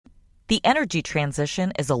The energy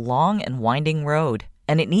transition is a long and winding road,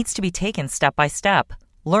 and it needs to be taken step by step.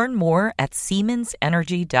 Learn more at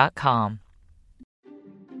SiemensEnergy.com.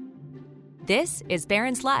 This is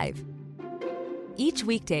Barron's Live. Each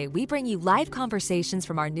weekday, we bring you live conversations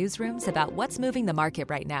from our newsrooms about what's moving the market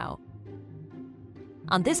right now.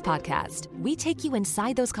 On this podcast, we take you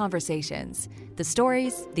inside those conversations, the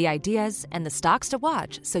stories, the ideas, and the stocks to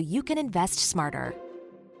watch so you can invest smarter.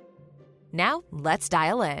 Now, let's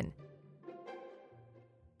dial in.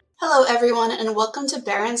 Hello, everyone, and welcome to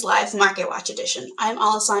Barron's Live Market Watch edition. I'm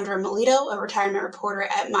Alessandra Melito, a retirement reporter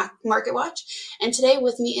at Market Watch, and today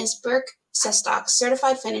with me is Burke Sestock,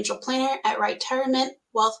 certified financial planner at Retirement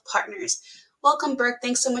Wealth Partners. Welcome, Burke.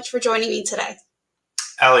 Thanks so much for joining me today.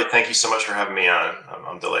 Allie, thank you so much for having me on.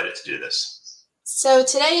 I'm delighted to do this. So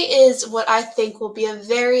today is what I think will be a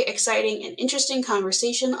very exciting and interesting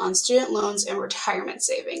conversation on student loans and retirement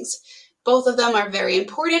savings. Both of them are very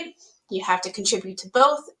important. You have to contribute to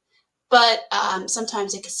both, but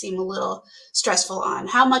sometimes it can seem a little stressful on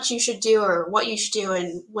how much you should do or what you should do.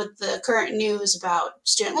 And with the current news about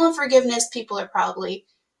student loan forgiveness, people are probably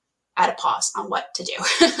at a pause on what to do.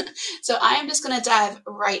 So I am just going to dive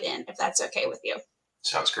right in, if that's okay with you.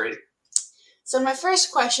 Sounds great. So my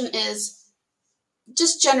first question is,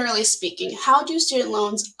 just generally speaking, how do student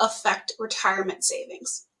loans affect retirement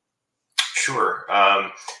savings? Sure.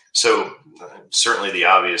 So certainly the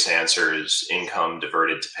obvious answer is income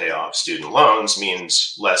diverted to pay off student loans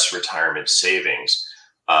means less retirement savings.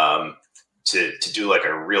 To do like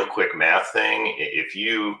a real quick math thing, if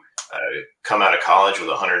you come out of college with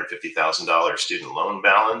a $150,000 student loan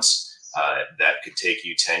balance, that could take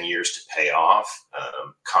you 10 years to pay off.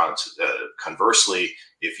 Conversely,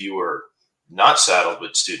 if you were not saddled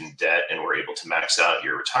with student debt and were able to max out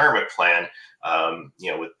your retirement plan,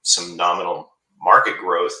 with some nominal market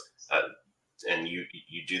growth, and you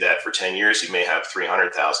do that for 10 years, you may have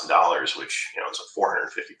 $300,000, which is a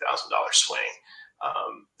 $450,000 swing.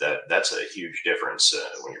 That's a huge difference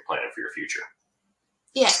when you're planning for your future.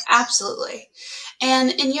 Yeah, absolutely.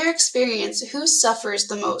 And in your experience, who suffers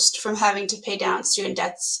the most from having to pay down student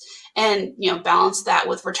debts and, balance that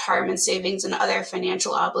with retirement savings and other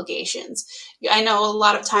financial obligations? I know a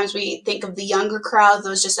lot of times we think of the younger crowd,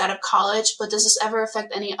 those just out of college, but does this ever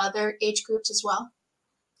affect any other age groups as well?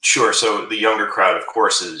 Sure. So the younger crowd, of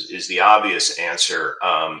course, is the obvious answer.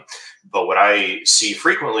 But what I see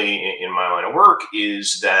frequently in my line of work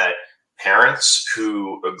is that parents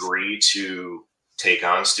who agree to take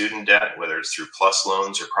on student debt, whether it's through PLUS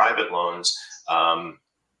loans or private loans,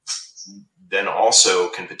 then also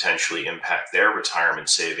can potentially impact their retirement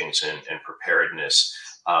savings and preparedness.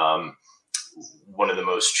 One of the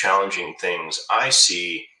most challenging things I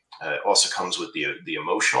see also comes with the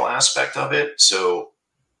emotional aspect of it. So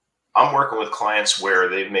I'm working with clients where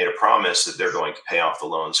they've made a promise that they're going to pay off the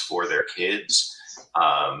loans for their kids,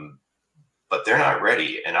 but they're not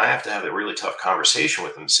ready. And I have to have a really tough conversation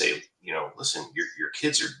with them and say, listen, your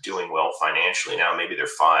kids are doing well financially now. Maybe they're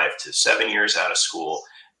 5 to 7 years out of school.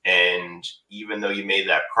 And even though you made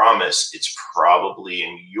that promise, it's probably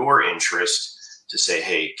in your interest to say,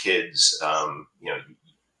 hey, kids,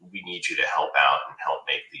 we need you to help out and help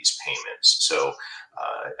make these payments. So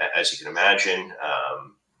as you can imagine,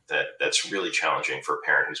 that's really challenging for a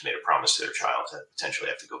parent who's made a promise to their child to potentially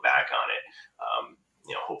have to go back on it.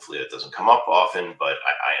 Hopefully it doesn't come up often, but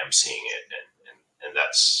I am seeing it. And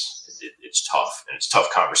it's tough. And it's a tough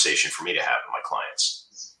conversation for me to have with my clients.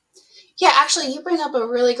 Yeah, actually, you bring up a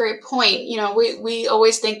really great point. We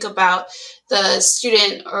always think about the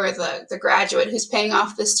student or the graduate who's paying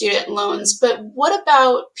off the student loans. But what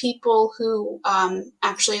about people who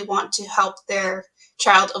actually want to help their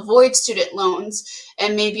child avoid student loans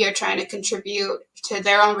and maybe are trying to contribute to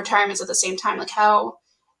their own retirements at the same time? Like, how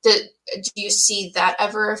do you see that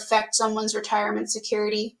ever affect someone's retirement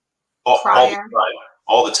security prior?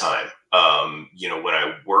 All the time. When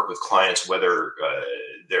I work with clients, whether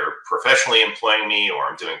they're professionally employing me or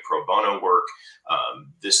I'm doing pro bono work,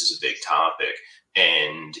 this is a big topic.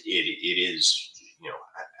 And it is,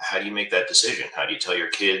 how do you make that decision? How do you tell your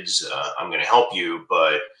kids, I'm going to help you,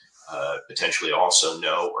 but potentially also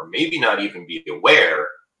know, or maybe not even be aware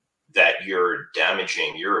that you're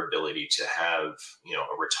damaging your ability to have,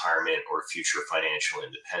 a retirement or future financial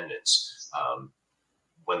independence.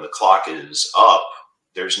 When the clock is up,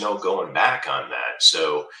 there's no going back on that.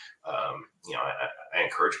 So, I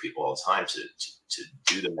encourage people all the time to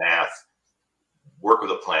do the math, work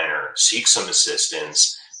with a planner, seek some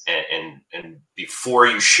assistance, and before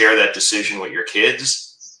you share that decision with your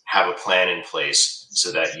kids, have a plan in place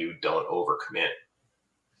so that you don't overcommit.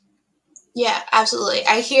 Yeah, absolutely.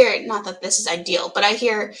 I hear, not that this is ideal, but I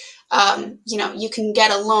hear, you can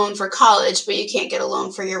get a loan for college, but you can't get a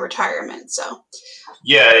loan for your retirement. So,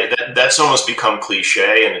 Yeah, that's almost become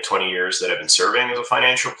cliche in the 20 years that I've been serving as a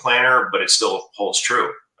financial planner, but it still holds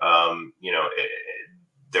true.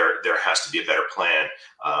 There has to be a better plan.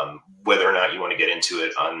 Whether or not you want to get into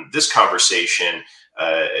it on this conversation,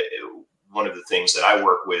 uh, one of the things that I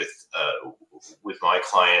work with my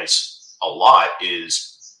clients a lot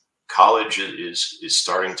is college is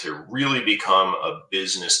starting to really become a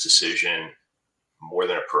business decision more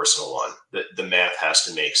than a personal one. The math has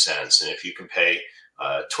to make sense, and if you can pay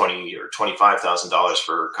 $20,000 or $25,000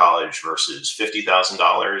 for college versus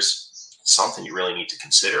 $50,000, something you really need to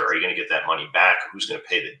consider. Are you going to get that money back? Who's going to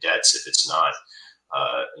pay the debts if it's not,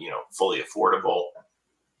 fully affordable?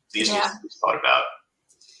 These need yeah. to be thought about.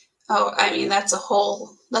 Oh, I mean, that's a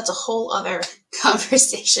whole other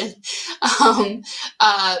conversation. Um,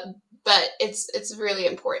 uh, but it's a really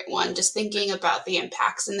important one. Just thinking about the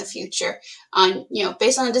impacts in the future on,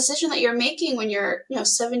 based on a decision that you're making when you're,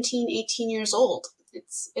 17, 18 years old.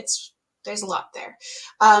 There's a lot there.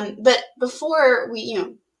 But before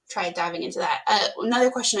we, try diving into that,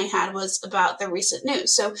 another question I had was about the recent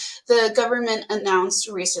news. So the government announced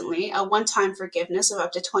recently a one-time forgiveness of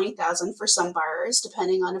up to $20,000 for some borrowers,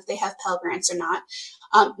 depending on if they have Pell Grants or not.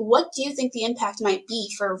 What do you think the impact might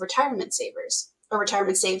be for retirement savers or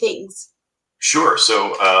retirement savings? Sure.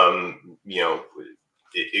 So,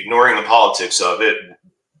 ignoring the politics of it,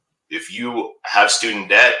 if you have student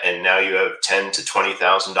debt and now you have $10,000 to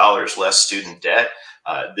 $20,000 less student debt,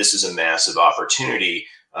 this is a massive opportunity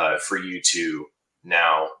for you to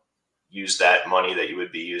now use that money that you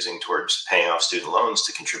would be using towards paying off student loans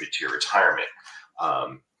to contribute to your retirement.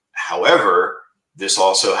 However, this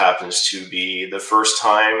also happens to be the first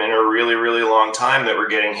time in a really, really long time that we're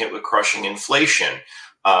getting hit with crushing inflation.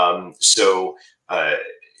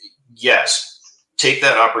 Yes, take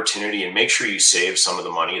that opportunity and make sure you save some of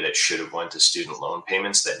the money that should have went to student loan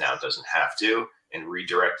payments that now doesn't have to, and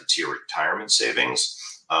redirect it to your retirement savings.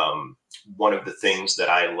 One of the things that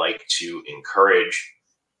I like to encourage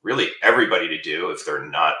really everybody to do, if they're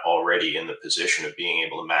not already in the position of being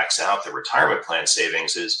able to max out their retirement plan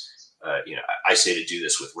savings, is, I say to do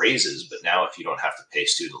this with raises, but now if you don't have to pay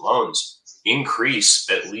student loans, increase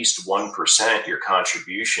at least 1% your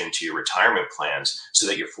contribution to your retirement plans so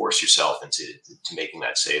that you force yourself into making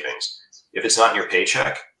that savings. If it's not in your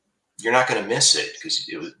paycheck, you're not going to miss it because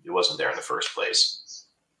it wasn't there in the first place.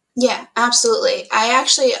 Yeah, absolutely. I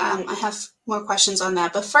actually, I have more questions on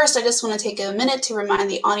that, but first I just want to take a minute to remind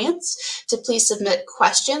the audience to please submit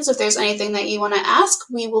questions. If there's anything that you want to ask,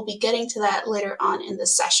 we will be getting to that later on in the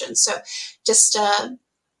session. So just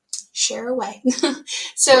share away.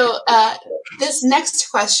 So this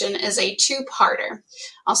next question is a two-parter.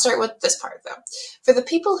 I'll start with this part though. For the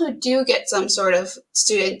people who do get some sort of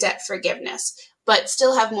student debt forgiveness, but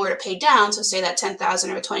still have more to pay down, so say that $10,000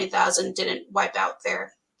 or $20,000 didn't wipe out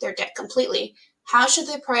their debt completely, how should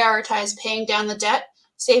they prioritize paying down the debt,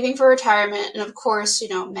 saving for retirement, and of course,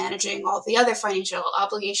 managing all the other financial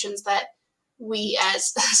obligations that we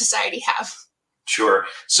as a society have? Sure.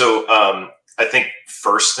 So I think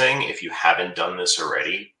first thing, if you haven't done this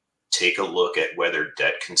already, take a look at whether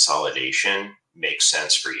debt consolidation makes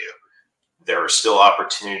sense for you. There are still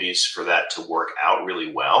opportunities for that to work out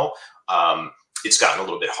really well. It's gotten a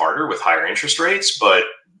little bit harder with higher interest rates, but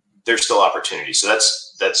there's still opportunities. So that's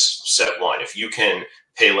step one. If you can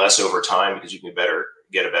pay less over time because you can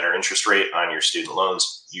get a better interest rate on your student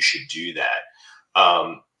loans, you should do that.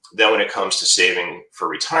 Then when it comes to saving for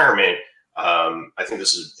retirement, I think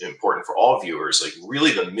this is important for all viewers. Like,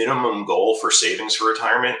 really, the minimum goal for savings for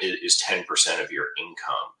retirement is 10% of your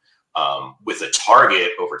income, with a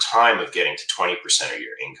target over time of getting to 20% of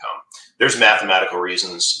your income. There's mathematical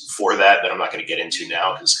reasons for that I'm not going to get into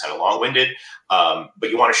now because it's kind of long-winded, but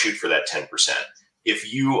you want to shoot for that 10%.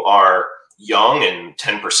 If you are young and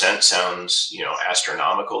 10% sounds,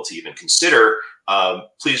 astronomical to even consider,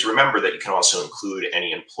 please remember that you can also include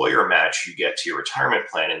any employer match you get to your retirement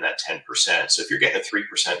plan in that 10%. So if you're getting a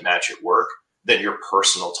 3% match at work, then your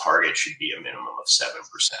personal target should be a minimum of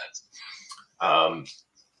 7%.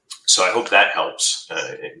 So I hope that helps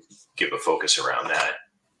give a focus around that.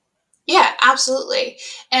 Yeah, absolutely.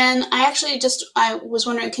 And I was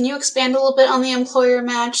wondering, can you expand a little bit on the employer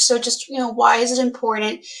match? So just, why is it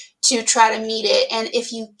important to try to meet it? And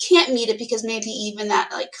if you can't meet it because maybe even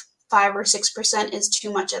that like 5 or 6% is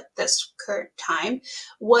too much at this current time,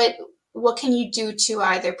 what can you do to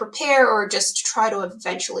either prepare or just try to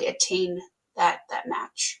eventually attain that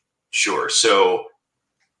match? Sure. So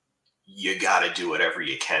you got to do whatever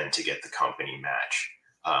you can to get the company match.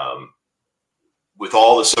 with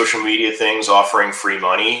all the social media things offering free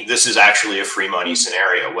money, this is actually a free money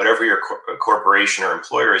scenario. Whatever your corporation or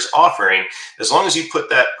employer is offering, as long as you put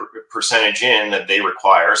that percentage in that they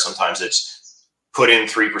require, sometimes it's put in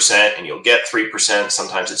 3% and you'll get 3%.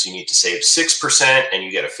 Sometimes it's you need to save 6% and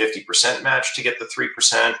you get a 50% match to get the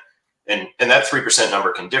 3%. And that 3%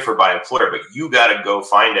 number can differ by employer, but you got to go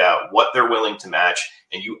find out what they're willing to match.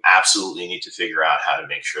 And you absolutely need to figure out how to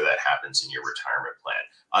make sure that happens in your retirement plan.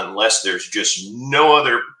 Unless there's just no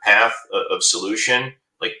other path of solution,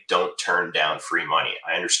 like don't turn down free money.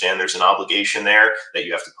 I understand there's an obligation there that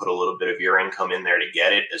you have to put a little bit of your income in there to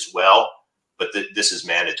get it as well. But this is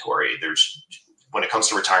mandatory. When it comes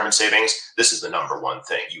to retirement savings, this is the number one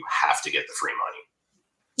thing. You have to get the free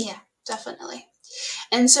money. Yeah, definitely.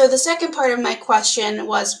 And so the second part of my question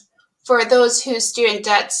was for those whose student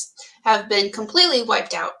debts have been completely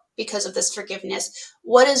wiped out because of this forgiveness,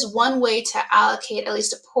 what is one way to allocate at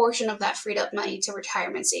least a portion of that freed up money to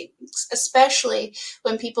retirement savings, especially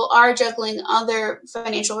when people are juggling other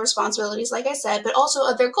financial responsibilities, like I said, but also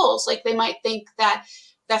other goals? Like they might think that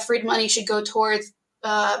that freed money should go towards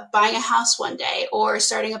buying a house one day or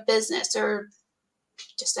starting a business or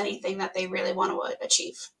just anything that they really want to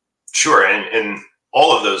achieve. Sure. And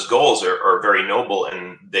all of those goals are very noble,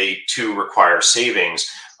 and they too require savings.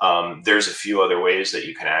 There's a few other ways that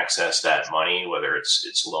you can access that money, whether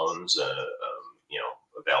it's loans,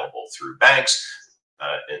 available through banks,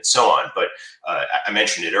 and so on. But I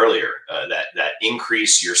mentioned it earlier, that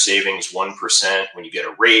increase your savings 1% when you get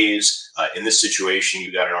a raise. In this situation,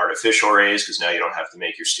 you got an artificial raise because now you don't have to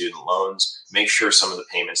make your student loans. Make sure some of the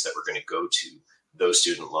payments that were going to go to those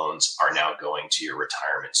student loans are now going to your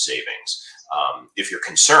retirement savings. If you're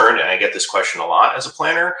concerned, and I get this question a lot as a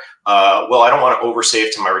planner, well, I don't want to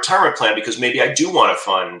oversave to my retirement plan because maybe I do want to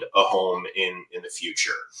fund a home in the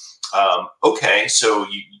future. Okay, so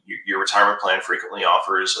your retirement plan frequently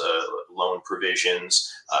offers loan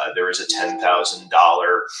provisions. There is a $10,000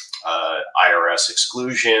 IRS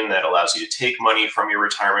exclusion that allows you to take money from your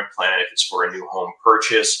retirement plan if it's for a new home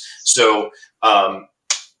purchase. So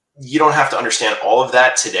you don't have to understand all of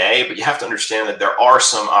that today, but you have to understand that there are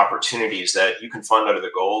some opportunities that you can fund under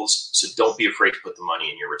the goals. So don't be afraid to put the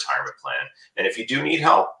money in your retirement plan. And if you do need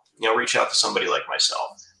help, reach out to somebody like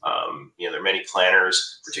myself. There are many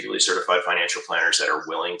planners, particularly certified financial planners, that are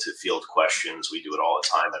willing to field questions. We do it all the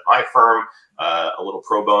time at my firm. A little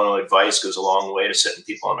pro bono advice goes a long way to setting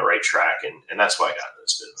people on the right track. And that's why I got into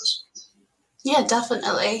this business. Yeah,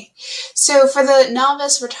 definitely. So for the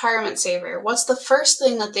novice retirement saver, what's the first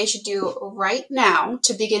thing that they should do right now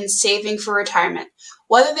to begin saving for retirement,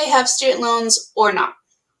 whether they have student loans or not?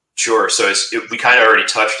 Sure. So we kind of already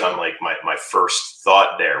touched on like my first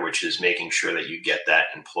thought there, which is making sure that you get that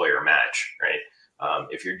employer match, right?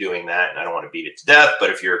 If you're doing that, and I don't want to beat it to death,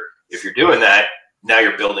 but if you're doing that, now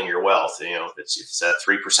you're building your wealth. If it's that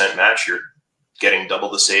 3% match, you're getting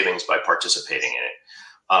double the savings by participating in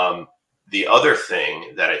it. The other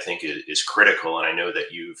thing that I think is critical, and I know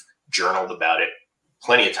that you've journaled about it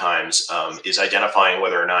plenty of times, is identifying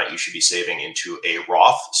whether or not you should be saving into a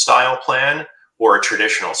Roth style plan or a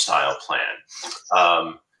traditional style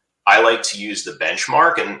plan. I like to use the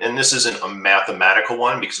benchmark, and this isn't a mathematical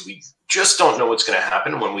one because we just don't know what's going to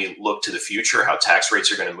happen when we look to the future, how tax rates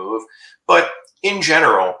are going to move. But in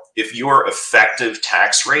general, if your effective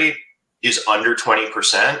tax rate is under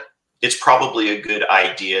 20%, it's probably a good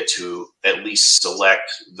idea to at least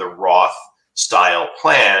select the Roth style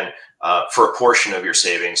plan for a portion of your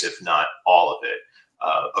savings, if not all of it.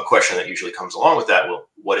 A question that usually comes along with that, well,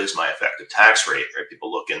 what is my effective tax rate? Right?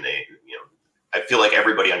 People look and I feel like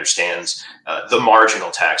everybody understands the marginal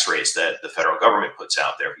tax rates that the federal government puts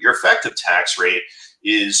out there. But your effective tax rate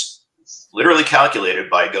is literally calculated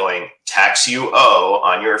by going tax you owe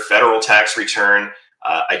on your federal tax return,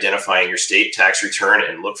 identifying your state tax return,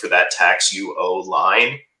 and look for that tax you owe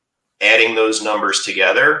line, adding those numbers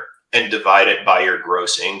together and divide it by your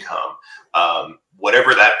gross income.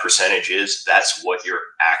 Whatever that percentage is, that's what you're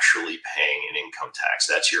actually paying in income tax.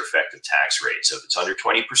 That's your effective tax rate. So if it's under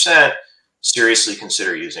 20%, seriously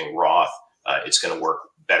consider using Roth. It's going to work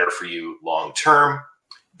better for you long term.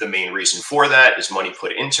 The main reason for that is money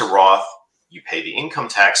put into Roth. You pay the income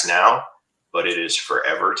tax now, but it is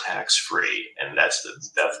forever tax-free. And that's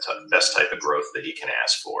the best type of growth that you can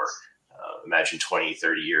ask for. Imagine 20,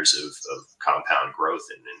 30 years of compound growth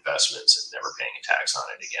in investments and never paying a tax on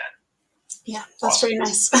it again. Yeah, that's awesome. Pretty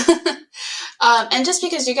nice. And just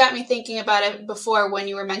because you got me thinking about it before when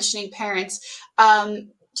you were mentioning parents, do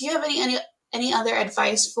you have any any other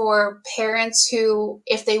advice for parents who,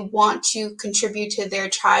 if they want to contribute to their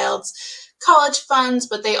child's college funds,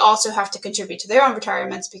 but they also have to contribute to their own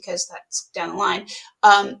retirements because that's down the line?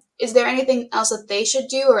 Is there anything else that they should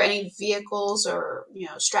do, or any vehicles or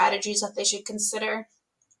strategies that they should consider?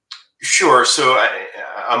 Sure. So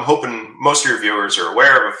I'm hoping most of your viewers are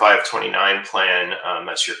aware of a 529 plan.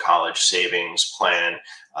 That's your college savings plan,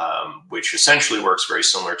 which essentially works very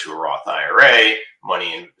similar to a Roth IRA.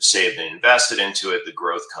 Money saved and invested into it. The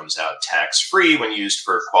growth comes out tax-free when used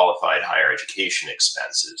for qualified higher education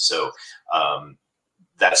expenses. So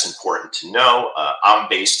that's important to know. I'm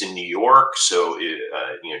based in New York, so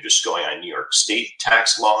just going on New York State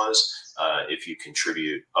tax laws, if you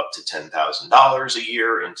contribute up to $10,000 a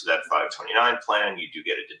year into that 529 plan, you do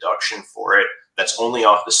get a deduction for it. That's only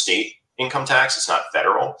off the state income tax. It's not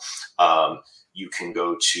federal. You can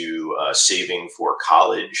go to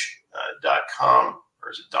savingforcollege.com,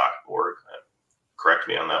 or is it .org? Correct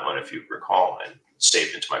me on that one if you recall, and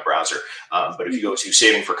saved into my browser. But if you go to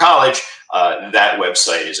Saving for College, that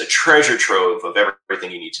website is a treasure trove of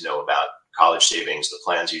everything you need to know about college savings, the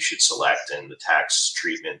plans you should select, and the tax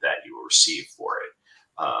treatment that you will receive for it.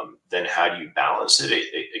 Then how do you balance it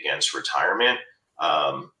against retirement?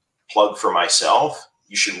 Plug for myself,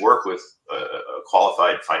 you should work with a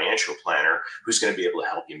qualified financial planner who's going to be able to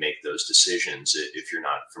help you make those decisions if you're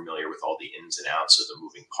not familiar with all the ins and outs of the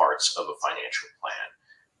moving parts of a financial plan.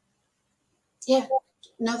 Yeah,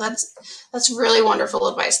 no, that's really wonderful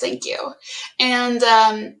advice. Thank you. And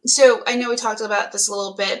so I know we talked about this a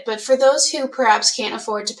little bit, but for those who perhaps can't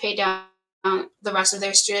afford to pay down the rest of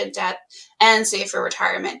their student debt and save for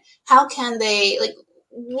retirement, how can they,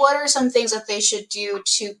 what are some things that they should do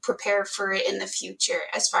to prepare for it in the future,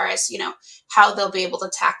 as far as, how they'll be able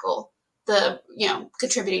to tackle the,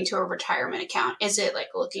 contributing to a retirement account? Is it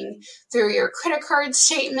looking through your credit card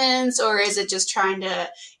statements, or is it just trying to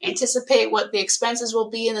anticipate what the expenses will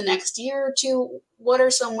be in the next year or two? What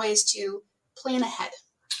are some ways to plan ahead?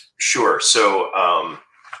 Sure. So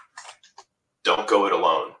don't go it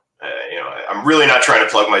alone. I'm really not trying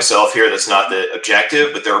to plug myself here. That's not the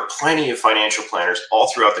objective, but there are plenty of financial planners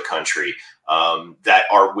all throughout the country that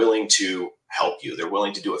are willing to help you. They're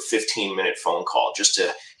willing to do a 15-minute phone call just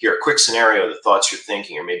to hear a quick scenario, the thoughts you're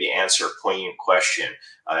thinking, or maybe answer a poignant question.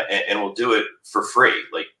 And we'll do it for free.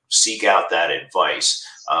 Seek out that advice.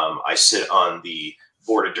 I sit on the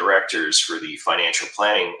board of directors for the Financial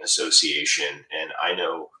Planning Association, and I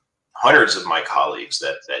know hundreds of my colleagues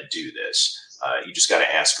that do this. You just got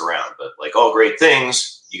to ask around, but like all great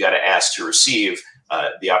things, you got to ask to receive.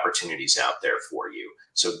 The opportunities out there for you.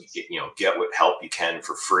 So get what help you can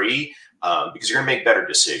for free, because you're going to make better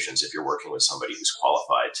decisions if you're working with somebody who's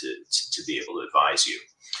qualified to be able to advise you.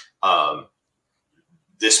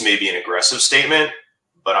 This may be an aggressive statement,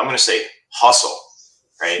 but I'm going to say hustle,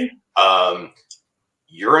 right?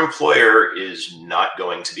 Your employer is not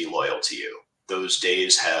going to be loyal to you. Those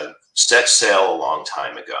days have set sail a long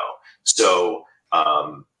time ago. So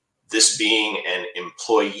this being an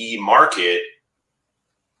employee market,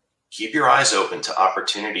 keep your eyes open to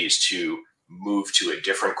opportunities to move to a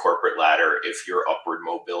different corporate ladder if your upward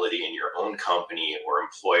mobility in your own company or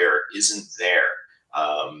employer isn't there.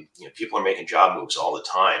 People are making job moves all the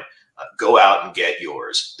time. Go out and get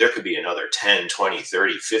yours. There could be another $10, $20,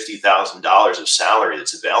 $30, $50,000 of salary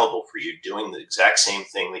that's available for you doing the exact same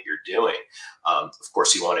thing that you're doing. Of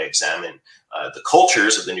course, you want to examine the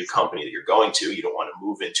cultures of the new company that you're going to. You don't want to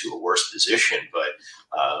move into a worse position, but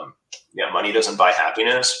money doesn't buy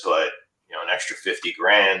happiness, but an extra 50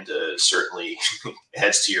 grand certainly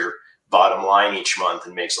heads to your bottom line each month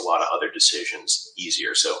and makes a lot of other decisions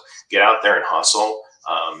easier. So get out there and hustle,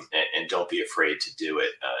 and don't be afraid to do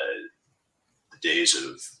it. The days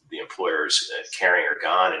of the employers caring are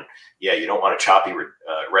gone. And you don't want a choppy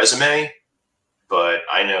resume, but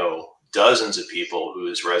I know dozens of people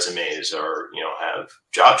whose resumes are, have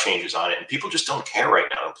job changes on it, and people just don't care right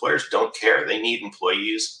now. Employers don't care. They need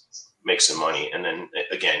employees, make some money, and then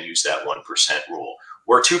again, use that 1% rule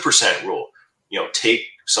or 2% rule. Take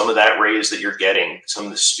some of that raise that you're getting, some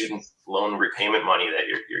of the student loan repayment money that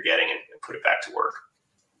you're getting, and put it back to work.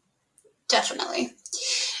 Definitely.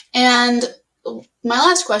 And my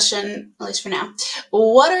last question, at least for now,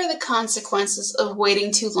 what are the consequences of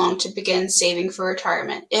waiting too long to begin saving for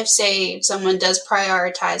retirement? If, say, someone does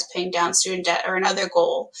prioritize paying down student debt or another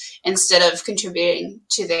goal instead of contributing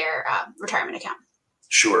to their retirement account?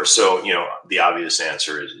 Sure. So, the obvious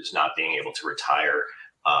answer is not being able to retire.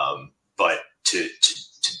 But to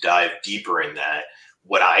dive deeper in that,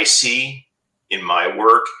 what I see in my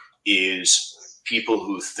work is people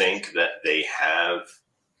who think that they have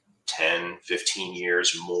 10, 15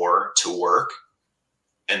 years more to work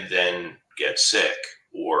and then get sick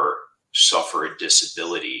or suffer a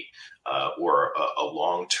disability or a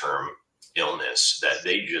long-term illness that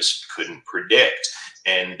they just couldn't predict.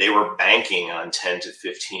 And they were banking on 10 to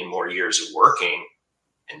 15 more years of working,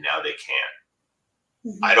 and now they can't.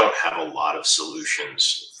 Mm-hmm. I don't have a lot of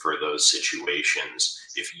solutions for those situations.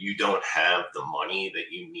 If you don't have the money that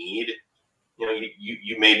you need,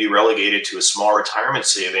 you may be relegated to a small retirement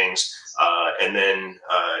savings and then,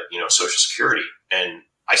 Social Security. And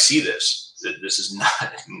I see this. This is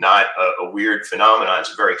not a weird phenomenon.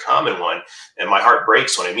 It's a very common one. And my heart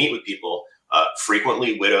breaks when I meet with people,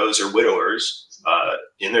 frequently widows or widowers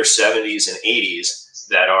in their 70s and 80s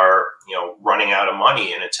that are, running out of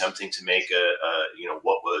money and attempting to make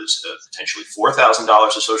what was potentially $4,000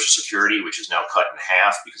 of Social Security, which is now cut in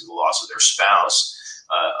half because of the loss of their spouse,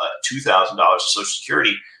 $2,000 of Social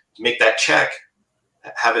Security, to make that check,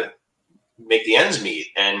 have it make the ends meet.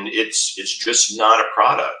 And it's just not a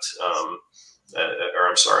product,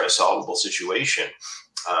 a solvable situation.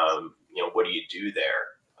 What do you do there?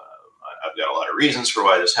 I've got a lot of reasons for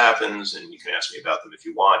why this happens, and you can ask me about them if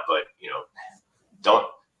you want, but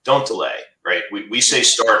don't delay, right? We say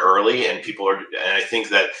start early, and I think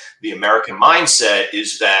that the American mindset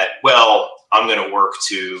is that, well, I'm going to work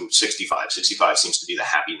to 65. 65 seems to be the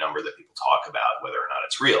happy number that people talk about, whether or not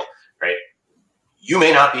it's real, right? You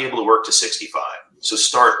may not be able to work to 65, so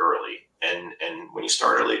start early. And when you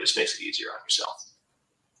start early, it just makes it easier on yourself.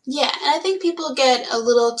 Yeah, and I think people get a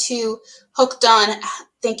little too hooked on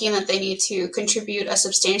thinking that they need to contribute a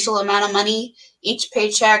substantial amount of money each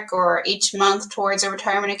paycheck or each month towards a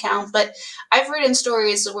retirement account. But I've written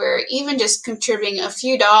stories where even just contributing a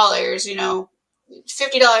few dollars,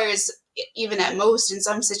 $50 even at most in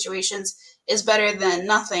some situations, is better than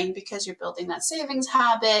nothing, because you're building that savings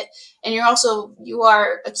habit, and you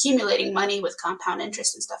are accumulating money with compound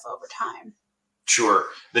interest and stuff over time. Sure.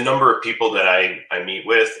 The number of people that I meet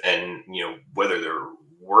with, and whether they're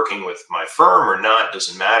working with my firm or not,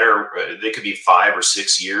 doesn't matter. They could be 5 or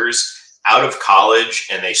 6 years out of college,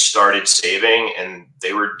 and they started saving, and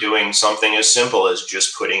they were doing something as simple as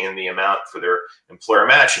just putting in the amount for their employer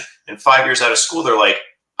match. And 5 years out of school, they're like,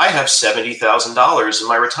 I have $70,000 in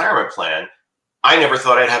my retirement plan. I never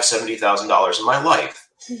thought I'd have $70,000 in my life.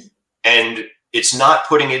 And it's not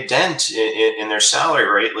putting a dent in their salary,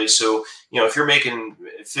 right? Like, so, if you're making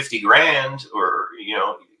 50 grand or,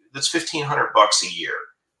 that's $1,500 a year.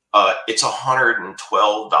 It's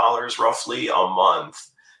 $112 roughly a month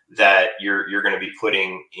that you're going to be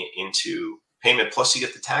putting into payment. Plus you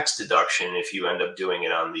get the tax deduction. If you end up doing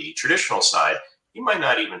it on the traditional side, you might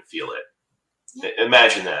not even feel it. Yeah.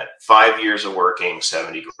 Imagine that 5 years of working,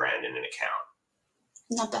 70 grand in an account.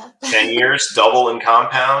 Not bad. 10 years, double and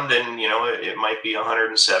compound, and it might be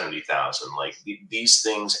 170,000. Like these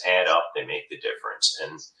things add up; they make the difference.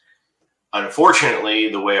 And unfortunately,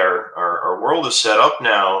 the way our world is set up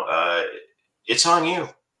now, it's on you.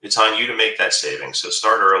 It's on you to make that savings. So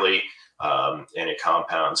start early, and it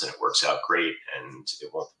compounds, and it works out great, and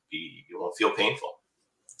it won't feel painful.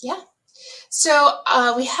 Yeah. So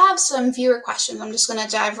we have some viewer questions. I'm just going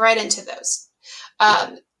to dive right into those.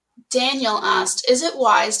 Daniel asked, is it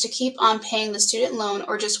wise to keep on paying the student loan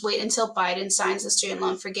or just wait until Biden signs the student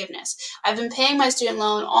loan forgiveness? I've been paying my student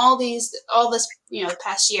loan all this the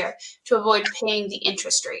past year to avoid paying the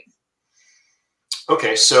interest rate.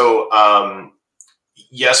 Okay, so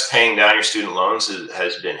yes, paying down your student loans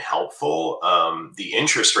has been helpful. The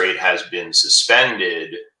interest rate has been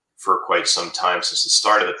suspended for quite some time since the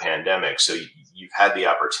start of the pandemic. So you've had the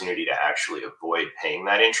opportunity to actually avoid paying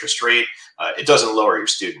that interest rate. It doesn't lower your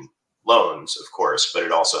student loans, of course, but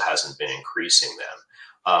it also hasn't been increasing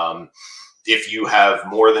them. If you have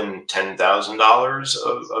more than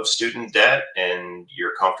 $10,000 of student debt and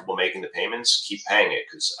you're comfortable making the payments, keep paying it,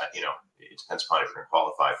 because it depends upon if you're going to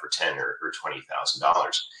qualify for $10,000 or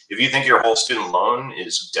 $20,000. If you think your whole student loan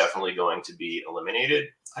is definitely going to be eliminated,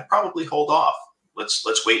 I'd probably hold off.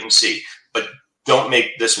 Let's wait and see. But don't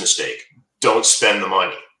make this mistake. Don't spend the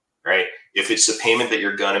money, right? If it's the payment that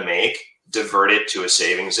you're going to make, divert it to a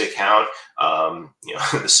savings account.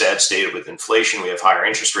 The sad state with inflation, we have higher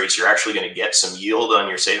interest rates. You're actually going to get some yield on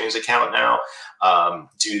your savings account now.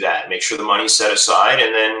 Do that. Make sure the money's set aside.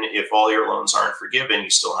 And then if all your loans aren't forgiven, you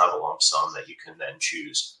still have a lump sum that you can then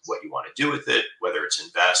choose what you want to do with it, whether it's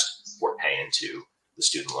invest or pay into the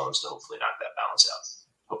student loans to hopefully knock that balance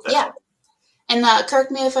out. Hope that helps. And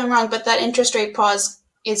correct me if I'm wrong, but that interest rate pause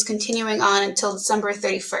is continuing on until December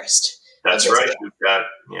 31st. That's right. We've got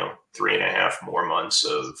 3.5 more months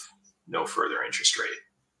of no further interest rate.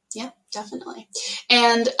 Yeah. Definitely.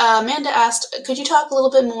 And Amanda asked, could you talk a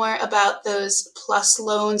little bit more about those PLUS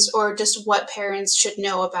loans, or just what parents should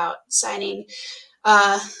know about signing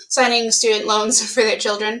student loans for their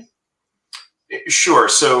children? Sure.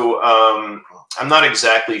 So I'm not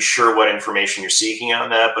exactly sure what information you're seeking on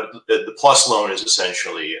that, but the PLUS loan is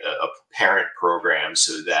essentially a parent program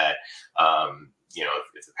so that,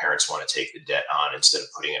 if the parents want to take the debt on instead of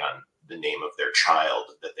putting it on the name of their child,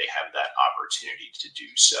 that they have that opportunity to do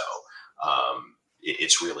so.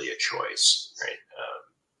 It's really a choice,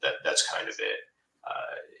 right? That's kind of it.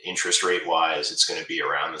 Interest rate wise, it's going to be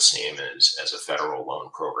around the same as a federal loan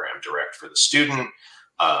program direct for the student.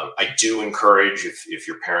 I do encourage, if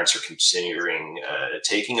your parents are considering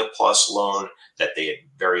taking a PLUS loan, that they at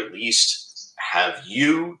very least have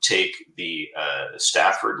you take the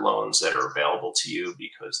Stafford loans that are available to you,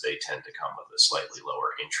 because they tend to come with a slightly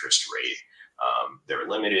lower interest rate. They're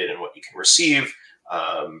limited in what you can receive.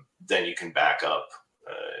 Then you can back up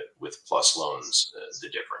with PLUS loans the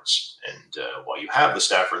difference. And while you have the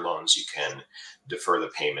Stafford loans, you can defer the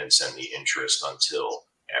payments and the interest until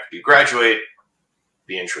after you graduate.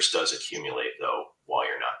 The interest does accumulate, though, while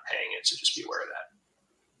you're not paying it, so just be aware of that.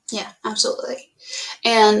 Yeah, absolutely.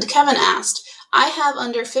 And Kevin asked, I have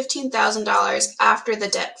under $15,000 after the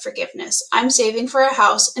debt forgiveness. I'm saving for a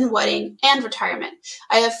house and wedding and retirement.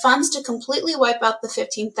 I have funds to completely wipe out the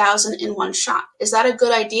 $15,000 in one shot. Is that a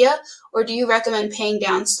good idea, or do you recommend paying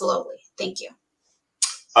down slowly? Thank you.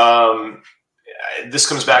 This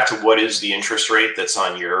comes back to what is the interest rate that's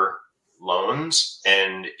on your loans,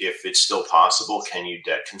 and if it's still possible, can you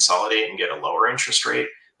debt consolidate and get a lower interest rate?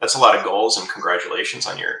 That's a lot of goals, and congratulations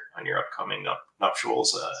on your upcoming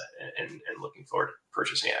nuptials and looking forward to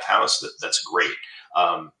purchasing a house. That's great.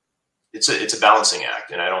 It's a balancing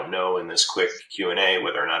act, and I don't know in this quick Q&A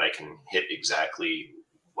whether or not I can hit exactly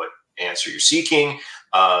what answer you're seeking,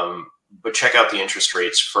 but check out the interest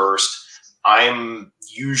rates first. I'm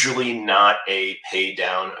usually not a pay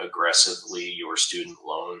down aggressively your student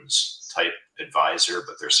loans type advisor,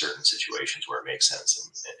 but there's certain situations where it makes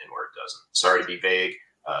sense and where it doesn't. Sorry to be vague.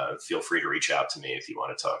 Feel free to reach out to me if you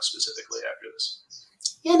want to talk specifically after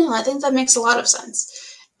this. Yeah, no, I think that makes a lot of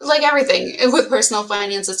sense. Like everything with personal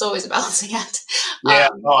finance, it's always a balancing act. Yeah,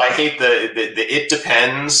 I hate the "it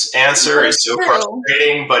depends" answer. Is so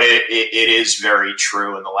frustrating, but it is very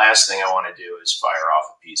true. And the last thing I want to do is fire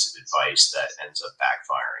off a piece of advice that ends up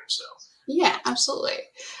backfiring. So yeah, absolutely.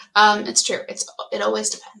 It's true. It always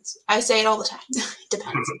depends. I say it all the time. It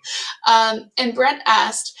depends. And Brent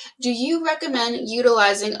asked, do you recommend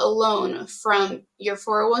utilizing a loan from your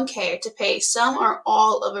 401k to pay some or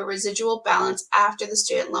all of a residual balance after the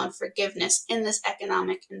student loan forgiveness in this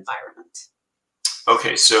economic environment?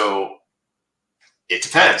 Okay, so it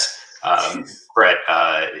depends. Brett,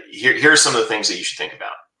 here are some of the things that you should think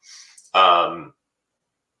about.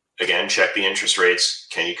 Again, check the interest rates.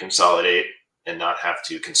 Can you consolidate and not have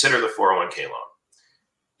to consider the 401k loan?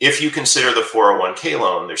 If you consider the 401k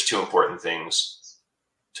loan, there's two important things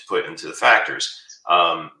to put into the factors.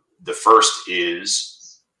 The first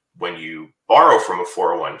is when you borrow from a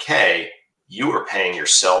 401k, you are paying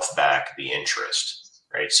yourself back the interest,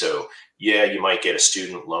 right? So yeah, you might get a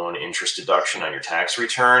student loan interest deduction on your tax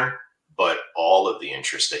return, but all of the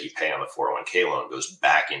interest that you pay on the 401k loan goes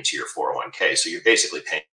back into your 401k. So you're basically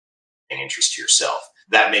paying interest to yourself.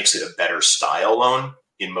 That makes it a better style loan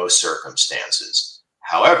in most circumstances.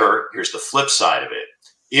 However, here's the flip side of it.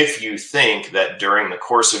 If you think that during the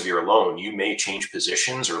course of your loan, you may change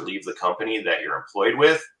positions or leave the company that you're employed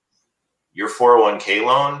with, your 401k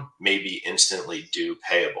loan may be instantly due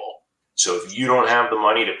payable. So if you don't have the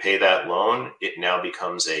money to pay that loan, it now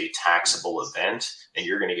becomes a taxable event, and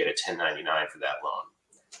you're going to get a 1099 for that loan.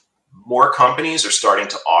 More companies are starting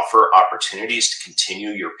to offer opportunities to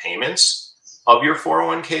continue your payments of your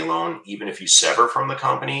 401k loan, even if you sever from the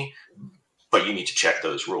company, but you need to check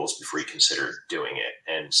those rules before you consider doing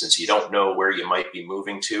it. And since you don't know where you might be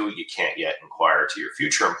moving to, you can't yet inquire to your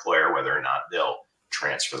future employer whether or not they'll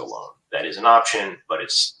transfer the loan. That is an option, but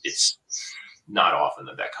it's not often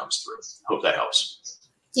that comes through. Hope that helps.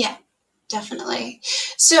 Yeah, definitely.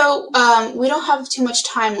 So we don't have too much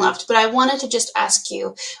time left, but I wanted to just ask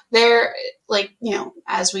you,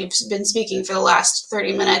 as we've been speaking for the last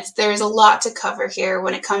 30 minutes, there's a lot to cover here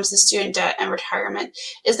when it comes to student debt and retirement.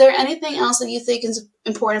 Is there anything else that you think is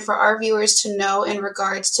important for our viewers to know in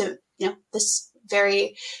regards to, this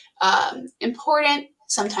very important,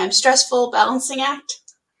 sometimes stressful balancing act?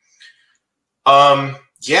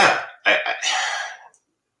 Yeah,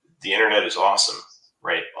 the internet is awesome,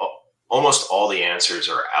 right? Almost all the answers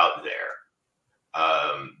are out there.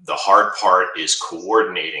 The hard part is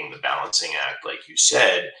coordinating the balancing act, like you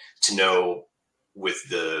said, to know with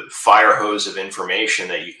the fire hose of information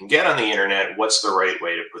that you can get on the internet, what's the right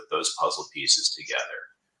way to put those puzzle pieces together.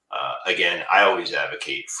 Again, I always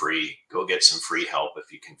advocate free. Go get some free help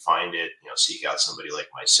if you can find it. Seek out somebody like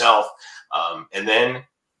myself. And then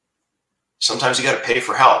sometimes you got to pay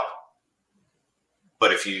for help.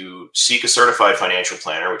 But if you seek a certified financial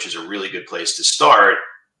planner, which is a really good place to start,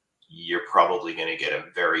 you're probably going to get a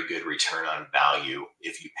very good return on value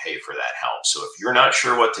if you pay for that help. So if you're not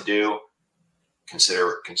sure what to do,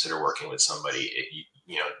 consider working with somebody.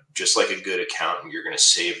 Just like a good accountant, you're going to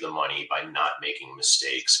save the money by not making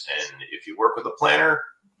mistakes. And if you work with a planner,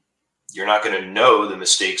 you're not going to know the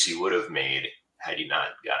mistakes you would have made had you not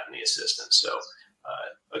gotten the assistance. So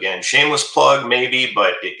again, shameless plug maybe,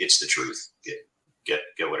 but it's the truth. Get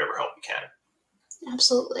whatever help you can.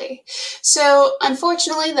 Absolutely. So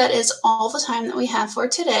unfortunately, that is all the time that we have for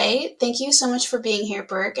today. Thank you so much for being here,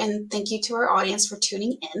 Burke, and thank you to our audience for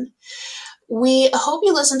tuning in. We hope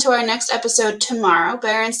you listen to our next episode tomorrow.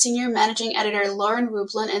 Barron's Senior Managing Editor Lauren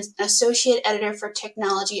Rublin and Associate Editor for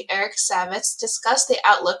Technology Eric Savitz discuss the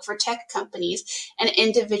outlook for tech companies and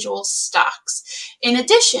individual stocks. In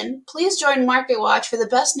addition, please join Market Watch for the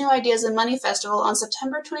Best New Ideas in Money Festival on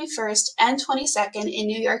September 21st and 22nd in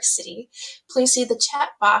New York City. Please see the chat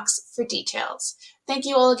box for details. Thank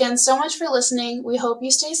you all again so much for listening. We hope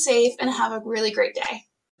you stay safe and have a really great day.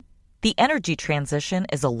 The energy transition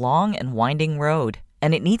is a long and winding road,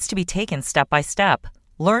 and it needs to be taken step by step.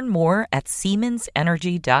 Learn more at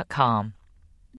SiemensEnergy.com.